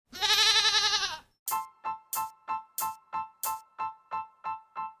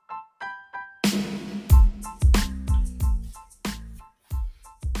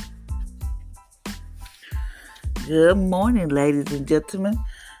Good morning, ladies and gentlemen,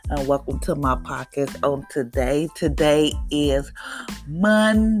 and welcome to my podcast on today. Today is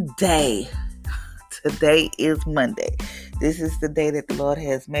Monday. Today is Monday. This is the day that the Lord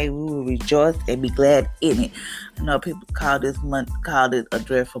has made. We will rejoice and be glad in it. I know people call it a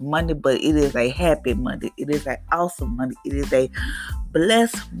dreadful Monday, but it is a happy Monday. It is an awesome Monday. It is a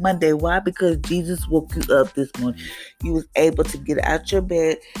blessed Monday. Why? Because Jesus woke you up this morning. You was able to get out your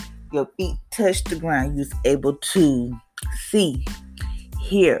bed. Your feet touched the ground. You was able to see,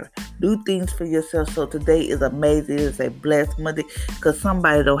 hear, do things for yourself. So today is amazing. It's a blessed Monday because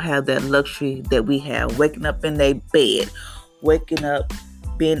somebody don't have that luxury that we have. Waking up in their bed, waking up,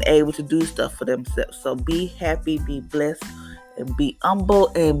 being able to do stuff for themselves. So be happy, be blessed, and be humble,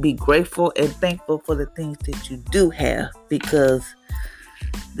 and be grateful and thankful for the things that you do have, because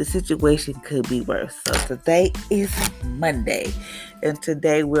the situation could be worse. So today is Monday, and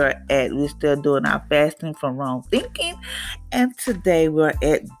today we're still doing our fasting from wrong thinking, and today we're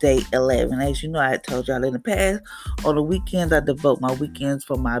at day 11. As you know, I told y'all in the past, on the weekends I devote my weekends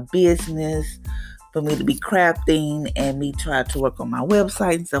for my business, for me to be crafting and me try to work on my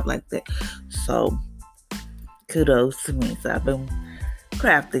website and stuff like that. So kudos to me. So I've been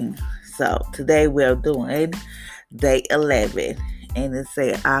crafting. So today we're doing day 11. And it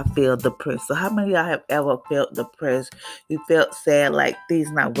say, I feel depressed. So how many of y'all have ever felt depressed? You felt sad, like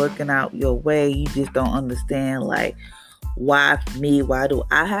things not working out your way. You just don't understand, like, why me? Why do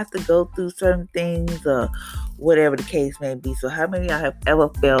I have to go through certain things, or whatever the case may be? So how many of y'all have ever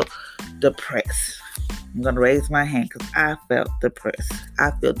felt depressed? I'm going to raise my hand because I felt depressed.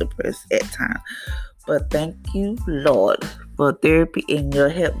 I feel depressed at times. But thank you, Lord, for therapy and your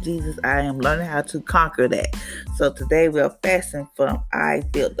help, Jesus. I am learning how to conquer that. So today we're fasting from I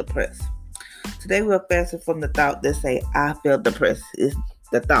feel depressed. Today we're fasting from the thought that say I feel depressed. It's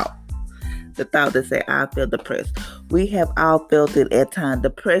the thought. The thought that say I feel depressed. We have all felt it at times.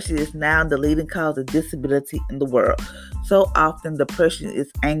 Depression is now the leading cause of disability in the world. So often depression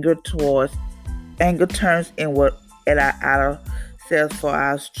is anger turns inward at our outer selves for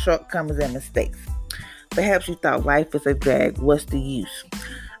our shortcomings and mistakes. Perhaps you thought life is a drag. What's the use?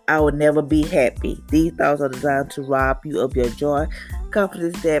 I will never be happy. These thoughts are designed to rob you of your joy,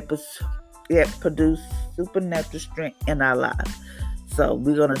 confidence that produce supernatural strength in our lives. So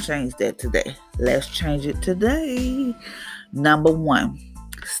we're going to change that today. Let's change it today. Number 1,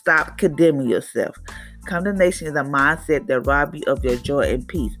 stop condemning yourself. Condemnation is a mindset that robs you of your joy and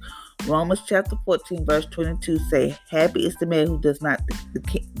peace. Romans chapter 14 verse 22 say, happy is the man who does not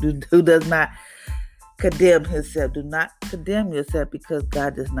condemn himself. Do not condemn yourself, because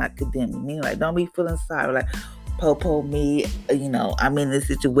God does not condemn you. Meaning, like, don't be feeling sorry, like, po me, I'm in this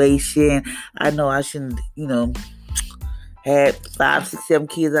situation. I know I shouldn't, had 5, 6, 7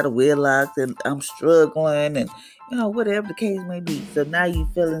 kids out of wedlock, and I'm struggling, and whatever the case may be. So now you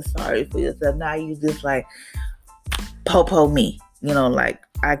feeling sorry for yourself. Now you just like, po me, like,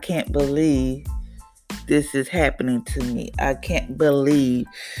 I can't believe this is happening to me. I can't believe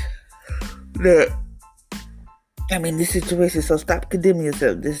that I'm in this situation. So stop condemning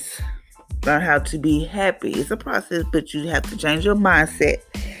yourself. Just learn how to be happy. It's a process, but you have to change your mindset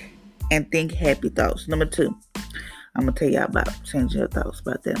and think happy thoughts. Number 2, I'm going to tell y'all about changing your thoughts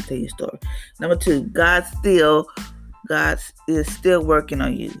about that and tell you a story. Number 2, God is still working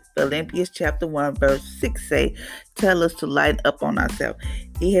on you. Philippians chapter 1 verse 6 say, tell us to light up on ourselves.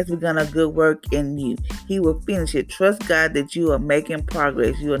 He has begun a good work in you. He will finish it. Trust God that you are making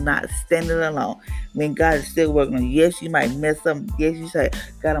progress. You are not standing alone. When God is still working on you. Yes, you might mess up. Yes, you say,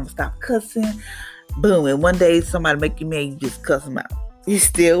 God, I'm going to stop cussing. Boom. And one day somebody make you mad, you just cuss them out. He's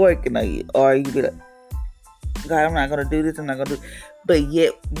still working on you. Or you be like, God, I'm not going to do this. I'm not going to do it. But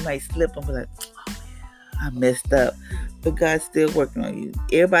yet you might slip and be like, I messed up. But God's still working on you.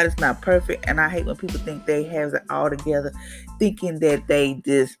 Everybody's not perfect. And I hate when people think they have it all together, thinking that they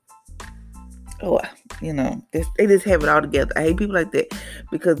just, they just have it all together. I hate people like that,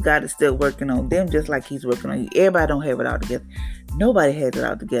 because God is still working on them just like He's working on you. Everybody don't have it all together. Nobody has it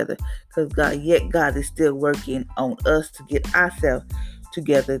all together, because God is still working on us to get ourselves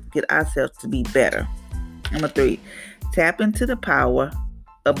together, to get ourselves to be better. Number 3, tap into the power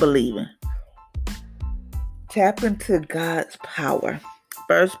of believing. Tap into God's power.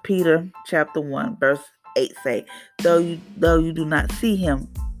 1 Peter chapter 1 verse 8 say, though you do not see him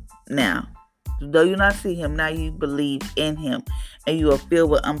now, now you believe in him, and you are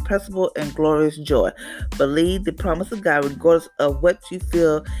filled with unprecedented and glorious joy. Believe the promise of God regardless of what you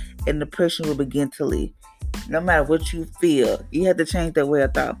feel, and depression will begin to leave. No matter what you feel, you have to change that way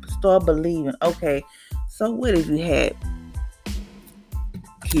of thought. Start believing, okay, so what if you had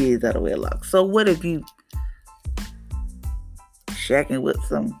kids out of wedlock? So what if you shacking with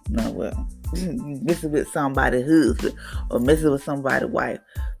messing with somebody's husband or messing with somebody's wife.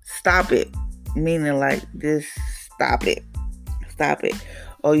 Stop it. Meaning like, just stop it. Stop it.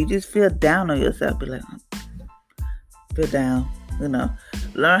 Or you just feel down on yourself. Be like, feel down.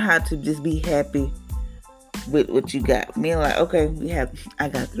 Learn how to just be happy with what you got. Meaning like, okay, I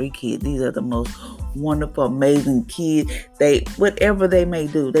got 3 kids. These are the most wonderful, amazing kids. Whatever they may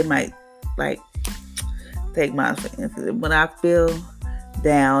do, they might like, take mine for instance. When I feel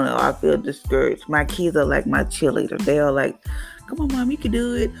down or I feel discouraged, my kids are like my cheerleader. They are like, come on, Mom, you can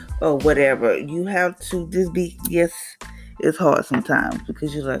do it, or whatever. You have to just be, yes, it's hard sometimes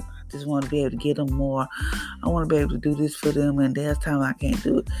because you're like, I just want to be able to get them more. I want to be able to do this for them, and there's time I can't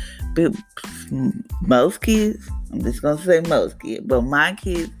do it. But most kids, I'm just going to say most kids, but my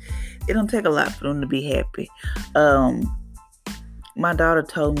kids, it don't take a lot for them to be happy. My daughter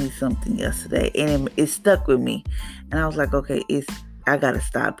told me something yesterday, and it stuck with me. And I was like, okay, I got to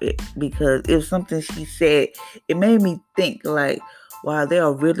stop it. Because it was something she said, it made me think like, wow, they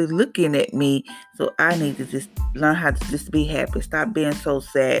are really looking at me. So I need to just learn how to just be happy. Stop being so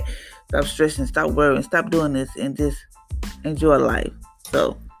sad. Stop stressing. Stop worrying. Stop doing this and just enjoy life.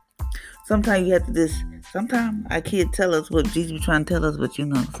 So sometimes you have to sometimes our kids tell us what Jesus be trying to tell us, but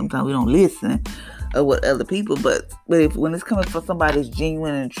sometimes we don't listen or what other people. But when it's coming from somebody that's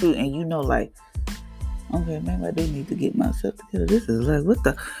genuine and true, and like, okay, maybe I do need to get myself together. This is like, what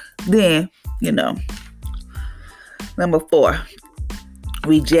the? Then, Number 4,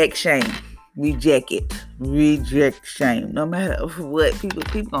 reject shame. Reject it. Reject shame. No matter what, people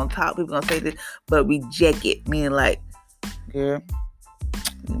gonna talk, people gonna say this, but reject it. Meaning like, girl,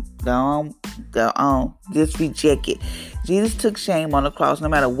 go on. Just reject it. Jesus took shame on the cross. No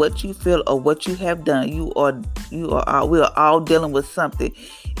matter what you feel or what you have done, we are all dealing with something.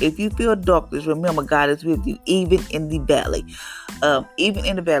 If you feel darkness, remember God is with you, even in the valley. Even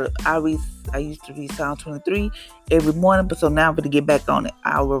in the valley, I used to read Psalm 23 every morning, but so now I'm going to get back on it.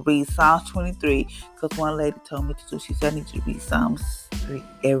 I will read Psalm 23 because one lady told me to do. She said I need to read Psalms 3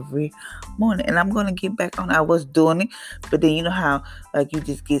 every morning, and I'm going to get back on it. I was doing it, but then you know how like you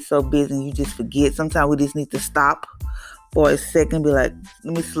just get so busy and you just forget. Sometimes we just need to stop for a second, be like,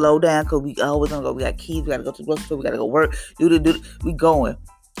 let me slow down, because we always gonna go. We got kids, we gotta go to the grocery store, we gotta go work, we going.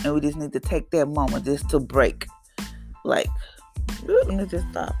 And we just need to take that moment just to break. Like, let me just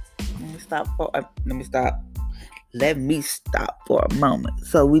stop. Let me stop for a moment.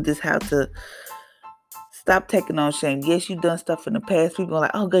 So we just have to stop taking on shame. Yes, you've done stuff in the past. People are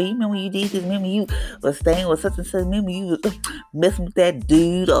like, oh, girl, you remember when you did this? Remember you was staying with such and such? Remember you was messing with that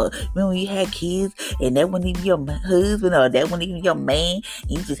dude? Or remember when you had kids and that wasn't even your husband, or that wasn't even your man?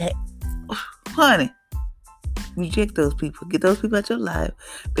 And you just had... Honey, reject those people. Get those people out your life,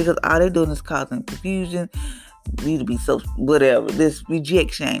 because all they're doing is causing confusion. You to be so whatever. This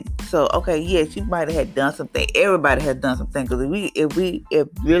reject shame. So okay, yes, you might have done something. Everybody has done something. Because if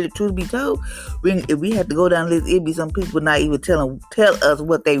really truth be told, if we had to go down the list, it'd be some people not even tell us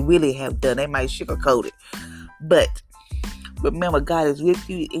what they really have done. They might sugarcoat it. But remember, God is with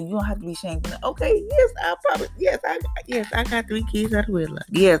you, and you don't have to be ashamed. Okay, I got 3 kids out of wedlock.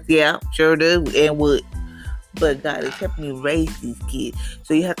 Yes, yeah, sure do, and would. But God is helping me raise these kids.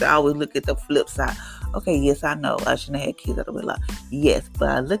 So you have to always look at the flip side. Okay, yes, I know I shouldn't have had kids out of wedlock. Yes, but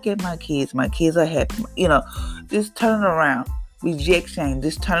I look at my kids. My kids are happy. Just turn it around. Reject shame.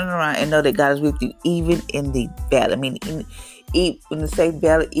 Just turn it around and know that God is with you, even in the valley. I mean, in the same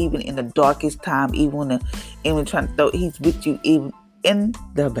valley, even in the darkest time, even trying to throw, He's with you, even in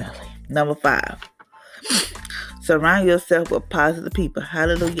the valley. Number 5. Surround yourself with positive people.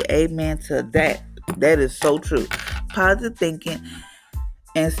 Hallelujah. Amen to that. That is so true. Positive thinking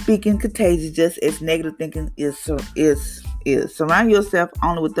and speaking contagious, just as negative thinking is. Surround yourself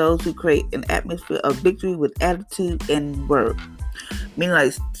only with those who create an atmosphere of victory with attitude and word. Meaning,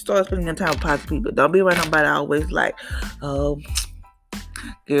 like, start spending your time with positive people. Don't be around nobody always like, oh,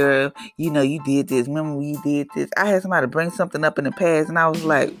 girl, you did this. Remember when you did this? I had somebody bring something up in the past, and I was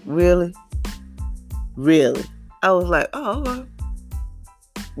like, really? I was like, oh,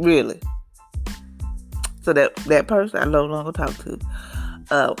 really? So that person I no longer talk to,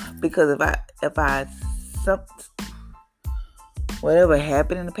 because if I whatever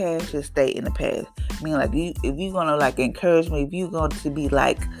happened in the past, just stay in the past. I mean, like, if you're gonna like encourage me, if you're going to be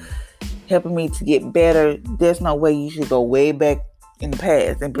like helping me to get better, there's no way you should go way back in the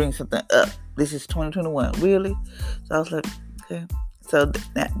past and bring something up. This is 2021, really. So I was like, okay. So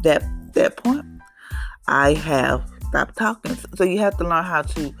that point, I have stopped talking. So you have to learn how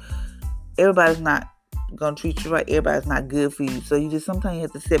to. Everybody's not gonna treat you right. Everybody's not good for you. So sometimes you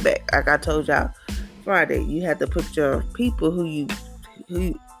have to sit back. Like I told y'all Friday, you have to put your people who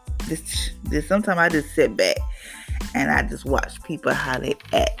this sometimes I just sit back and I just watch people how they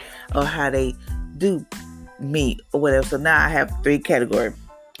act or how they do me or whatever. So now I have 3 categories.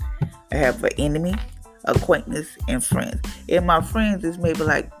 I have an enemy, acquaintance, and friends. And my friends is maybe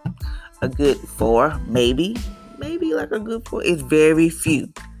like a good 4, maybe like a good 4. It's very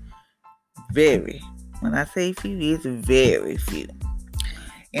few. Very. When I say few, it's very few.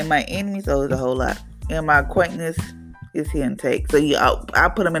 And my enemies, it's a whole lot. And my acquaintance is here and take. So I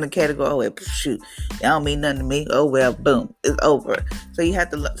put them in a category. Oh well, shoot, they don't mean nothing to me. Oh well, boom, it's over. So you have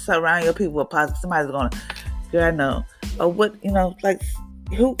to surround your people with positive. Somebody's gonna, girl, I know, or what, like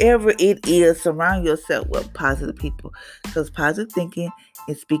whoever it is, surround yourself with positive people, because positive thinking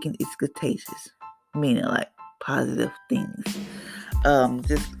and speaking is contagious. Meaning like positive things.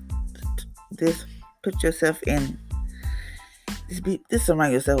 Just put yourself in. Just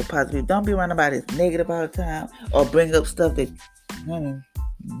surround yourself with positive. Don't be around nobody that's negative all the time or bring up stuff that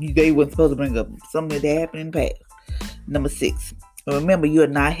they weren't supposed to bring up. Something that happened in the past. Number 6. Remember, you are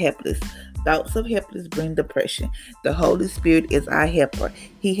not helpless. Thoughts of helpless bring depression. The Holy Spirit is our helper.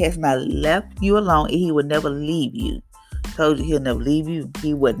 He has not left you alone, and He will never leave you. Told you He'll never leave you.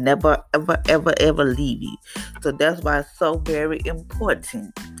 He would never, ever, ever, ever leave you. So that's why it's so very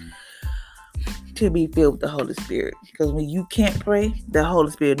important to be filled with the Holy Spirit. Because when you can't pray, the Holy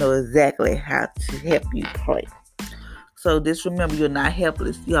Spirit knows exactly how to help you pray. So just remember, you're not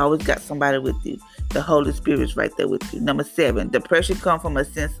helpless. You always got somebody with you. The Holy Spirit is right there with you. Number 7, depression comes from a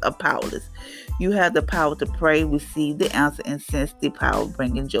sense of powerless. You have the power to pray, receive the answer, and sense the power of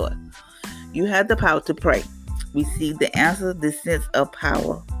bringing joy. You have the power to pray, receive the answer, the sense of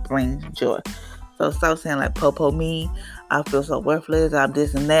power brings joy. So stop saying like, Popo me, I feel so worthless, I'm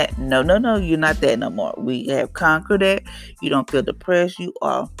this and that. No, you're not that no more. We have conquered that. You don't feel depressed. You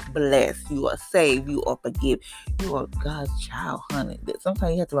are blessed. You are saved. You are forgiven. You are God's child, honey.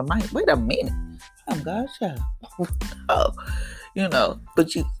 Sometimes you have to remind, wait a minute, I'm God's child.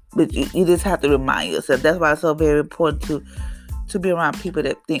 But you just have to remind yourself. That's why it's so very important to be around people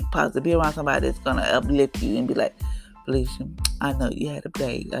that think positive. Be around somebody that's going to uplift you and be like, Felicia, I know you had a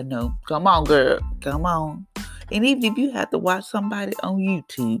day. I know. Come on, girl. Come on. And even if you have to watch somebody on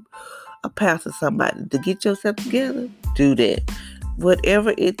YouTube, a pastor, somebody, to get yourself together, do that.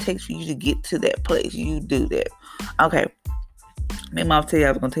 Whatever it takes for you to get to that place, you do that. Okay. My mom tell you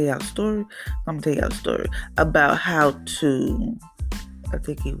I was going to tell y'all a story. I'm going to tell y'all a story about how to, I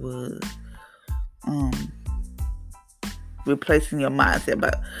think it was, replacing your mindset,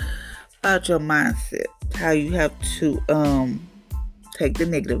 about your mindset, how you have to take the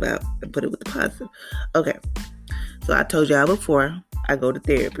negative out and put it with the positive. Okay, so I told y'all before, I go to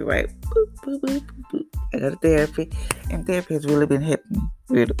therapy, right? Boop, boop, boop, boop, boop. I go to therapy, and therapy has really been helping me,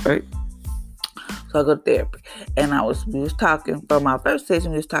 really, right? So I go to therapy, and we was talking, from our first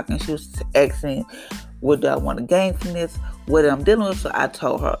session, we was talking, she was asking, what do I want to gain from this? What I'm dealing with? So I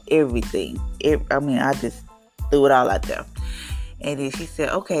told her everything. I just threw it all out there. And then she said,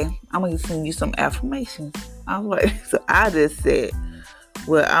 okay, I'm going to send you some affirmations. I was like, so I just said,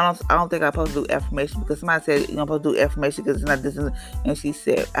 well, I don't think I'm supposed to do affirmation, because somebody said you're not supposed to do affirmation because it's not this. And she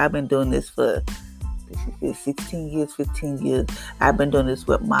said, I've been doing this for 16 years, 15 years. I've been doing this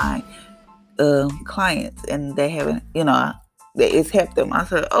with my clients, and they haven't, it's helped them. I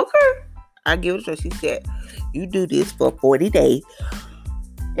said, okay, I give it a try. She said, you do this for 40 days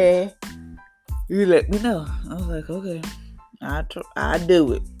and you let me know. I was like, okay, I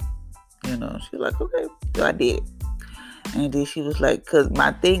do it. She was like, okay, so I did. And then she was like, because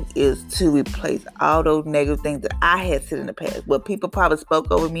my thing is to replace all those negative things that I had said in the past. What people probably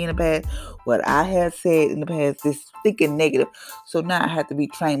spoke over me in the past, what I had said in the past, just thinking negative. So now I have to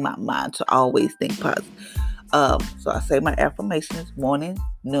retrain my mind to always think positive. So I say my affirmations morning,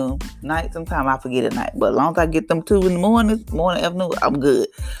 noon, night. Sometimes I forget at night, but as long as I get them 2 in the morning, afternoon, I'm good.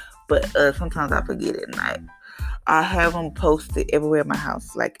 But sometimes I forget at night. I have them posted everywhere in my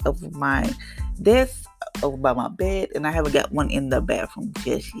house, like over my desk, over by my bed, and I haven't got one in the bathroom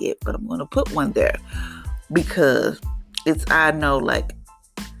just yet, but I'm going to put one there because I know, like,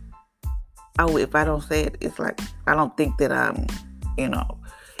 if I don't say it, it's like, I don't think that I'm,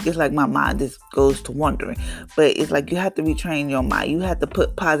 it's like my mind just goes to wandering. But it's like you have to retrain your mind. You have to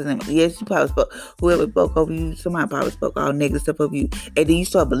put positive. Yes, you probably spoke. Whoever spoke over you, somebody probably spoke all negative stuff over you. And then you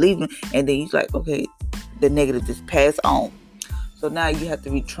start believing. And then you're like, okay, the negative just pass on. So now you have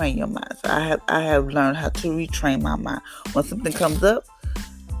to retrain your mind. So I have learned how to retrain my mind. When something comes up,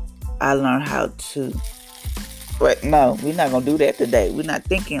 I learn how to. But no, we're not going to do that today. We're not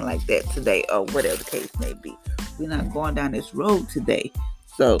thinking like that today, or whatever the case may be. We're not going down this road today.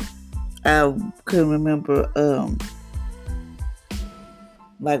 So I couldn't remember.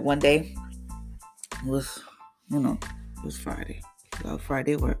 Like one day was, it was Friday. So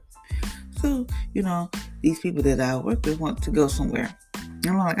Friday work. So, these people that I work with want to go somewhere.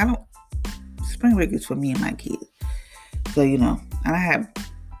 And I'm like, spring break is for me and my kids. So, and I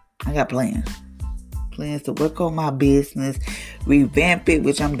got plans. Plans to work on my business, revamp it,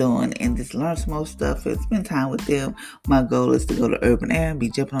 which I'm doing, and just learn some more stuff and spend time with them. My goal is to go to urban air and be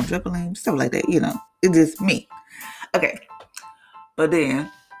jumping on trampolines, stuff like that, It's just me. Okay. But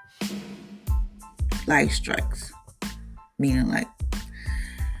then life strikes. Meaning like,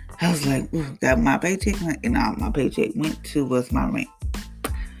 I was like, got my paycheck, and all my paycheck went to was my rent.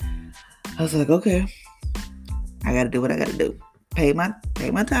 I was like, okay, I gotta do what I gotta do. Pay my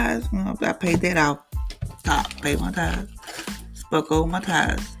tithes. I paid that off. Pay my tithes. Spoke over my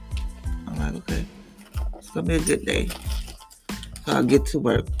tithes. I'm like, okay, it's gonna be a good day. So I'll get to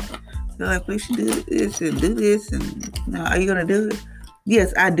work. They're like, we should do this and do this, and are you gonna do it?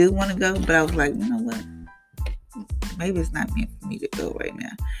 Yes, I do want to go, but I was like, you know what? Maybe it's not meant for me to go right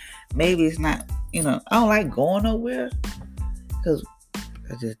now. Maybe it's not, I don't like going nowhere because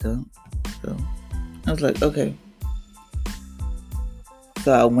I just don't. So I was like, okay.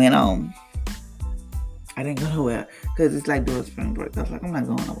 So I went on. I didn't go nowhere because it's like doing spring break. I was like, I'm not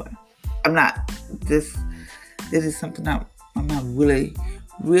going nowhere. I'm not. This is something I'm not really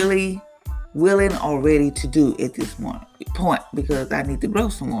willing or ready to do at this point because I need to grow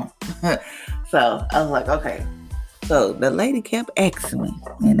some more. So I was like, okay. So the lady kept asking me.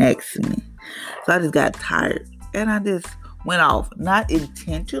 So I just got tired and I just went off. Not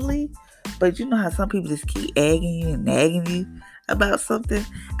intentionally, but you know how some people just keep nagging you about something.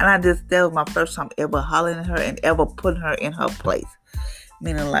 And that was my first time ever hollering at her and ever putting her in her place.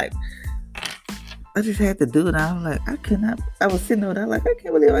 Meaning like, I just had to do it. I was like, I was sitting there, I was like, I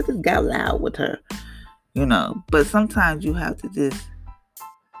can't believe I just got loud with her. But sometimes you have to just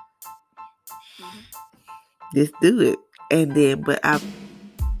do it. And then, but I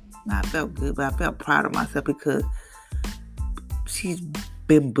felt good, but I felt proud of myself because she's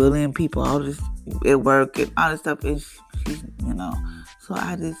been bullying people all this at work and all this stuff. And she's, so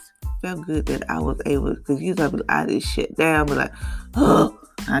I just felt good that I was able, because usually I just shut down, be like, oh,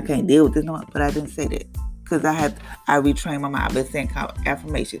 I can't deal with this no more. But I didn't say that because I retrained my mind. I've been saying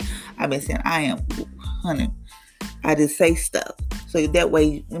affirmation. I've been saying I am, honey. I just say stuff. So that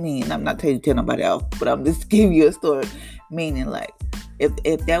way, I'm not telling nobody else, but I'm just giving you a story. Meaning like,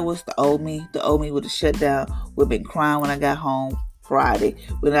 if that was the old me would have shut down, would have been crying when I got home Friday,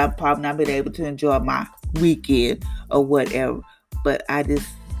 would I probably not been able to enjoy my weekend or whatever. But I just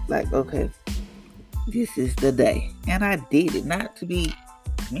like, okay, this is the day. And I did it. Not to be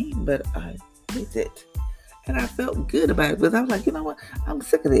mean, but I did it. And I felt good about it because I was like, you know what? I'm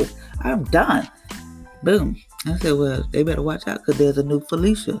sick of this. I'm done. Boom. I said, well, they better watch out because there's a new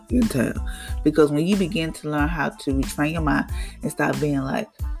Felicia in town. Because when you begin to learn how to retrain your mind and stop being like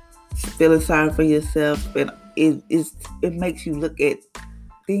feeling sorry for yourself, and it makes you look at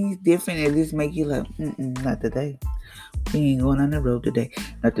things different, and it just make you like, not today. We ain't going on the road today.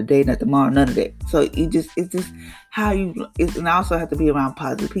 Not today, not tomorrow, none of that. So it's just how and I also have to be around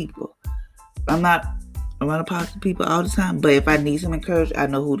positive people. I'm not around positive people all the time, but if I need some encouragement, I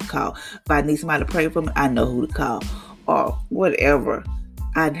know who to call. If I need somebody to pray for me, I know who to call. Or whatever.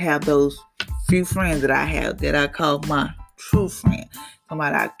 I'd have those few friends that I have that I call my true friend.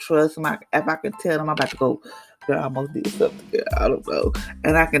 Somebody I trust. Somebody, if I can tell them I'm about to go, girl, I almost did something. Girl, I don't know.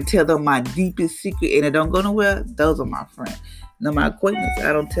 And I can tell them my deepest secret and it don't go nowhere. Those are my friends. Now my acquaintances,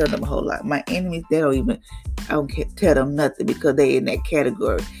 I don't tell them a whole lot. My enemies, I don't tell them nothing because they in that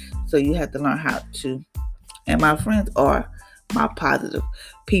category. So you have to learn how to. And my friends are my positive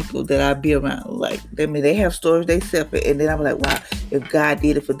people that I be around. Like, they have stories they suffer, and then I'm like, wow, if God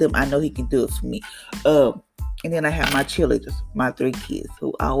did it for them, I know He can do it for me. And then I have my cheerleaders, my 3 kids,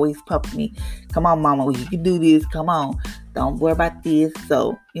 who always pump me. Come on, mama, you can do this. Come on, don't worry about this.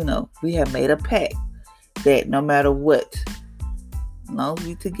 So, we have made a pact that no matter what, as long as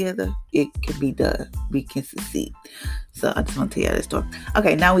we together, it can be done. We can succeed. So I just want to tell you that story.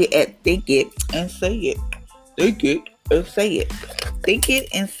 Okay, now we at think it and say it. Think it and say it. Think it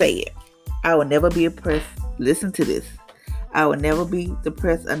and say it. I will never be oppressed. Listen to this. I will never be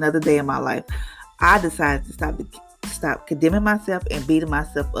depressed another day in my life. I decided to stop condemning myself and beating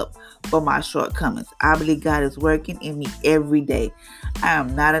myself up for my shortcomings. I believe God is working in me every day. I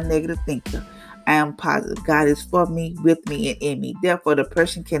am not a negative thinker. I am positive. God is for me, with me, and in me. Therefore,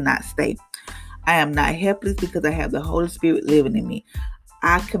 depression cannot stay. I am not helpless because I have the Holy Spirit living in me.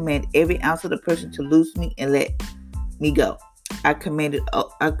 I command every ounce of depression to loose me and let me go. I command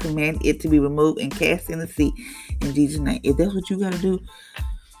it to be removed and cast in the sea in Jesus' name. If that's what you gotta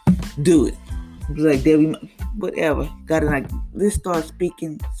do it. Be like Debbie, whatever. Gotta let's start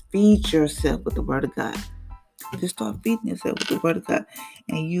speaking. Feed yourself with the word of God. Just start feeding yourself with the word of God,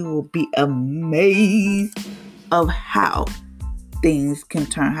 and you will be amazed of how things can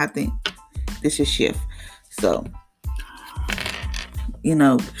turn. How things this should shift. So,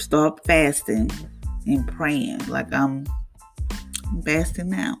 start fasting and praying. Like I'm fasting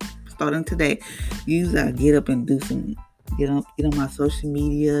now, starting today. Usually I get up and get on my social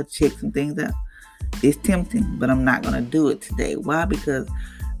media, check some things out. It's tempting, but I'm not gonna do it today. Why? Because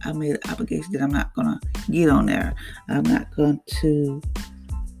I made an obligation that I'm not gonna get on there. I'm not going to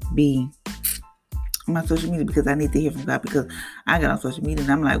be on my social media because I need to hear from God. Because I got on social media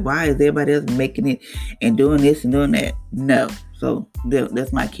and I'm like, why is everybody else making it and doing this and doing that? No. So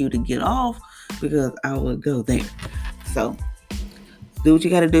that's my cue to get off because I will go there. So do what you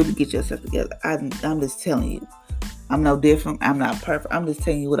got to do to get yourself together. I'm just telling you. I'm no different. I'm not perfect. I'm just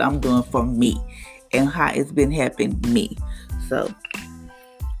telling you what I'm doing for me and how it's been helping me. So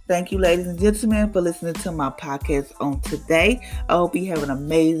thank you, ladies and gentlemen, for listening to my podcast on today. I hope you have an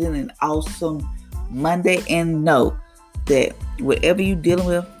amazing and awesome Monday. And know that whatever you're dealing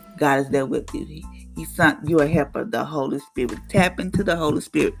with, God is there with you. You're a helper, the Holy Spirit. Tap into the Holy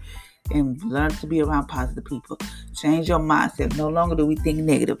Spirit and learn to be around positive people. Change your mindset. No longer do we think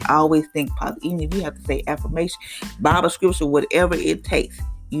negative. Always think positive. Even if you have to say affirmation, Bible scripture, whatever it takes,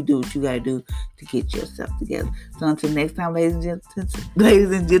 you do what you got to do to get yourself together. So until next time, ladies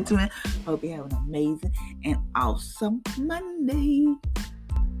and gentlemen, hope you have an amazing and awesome Monday.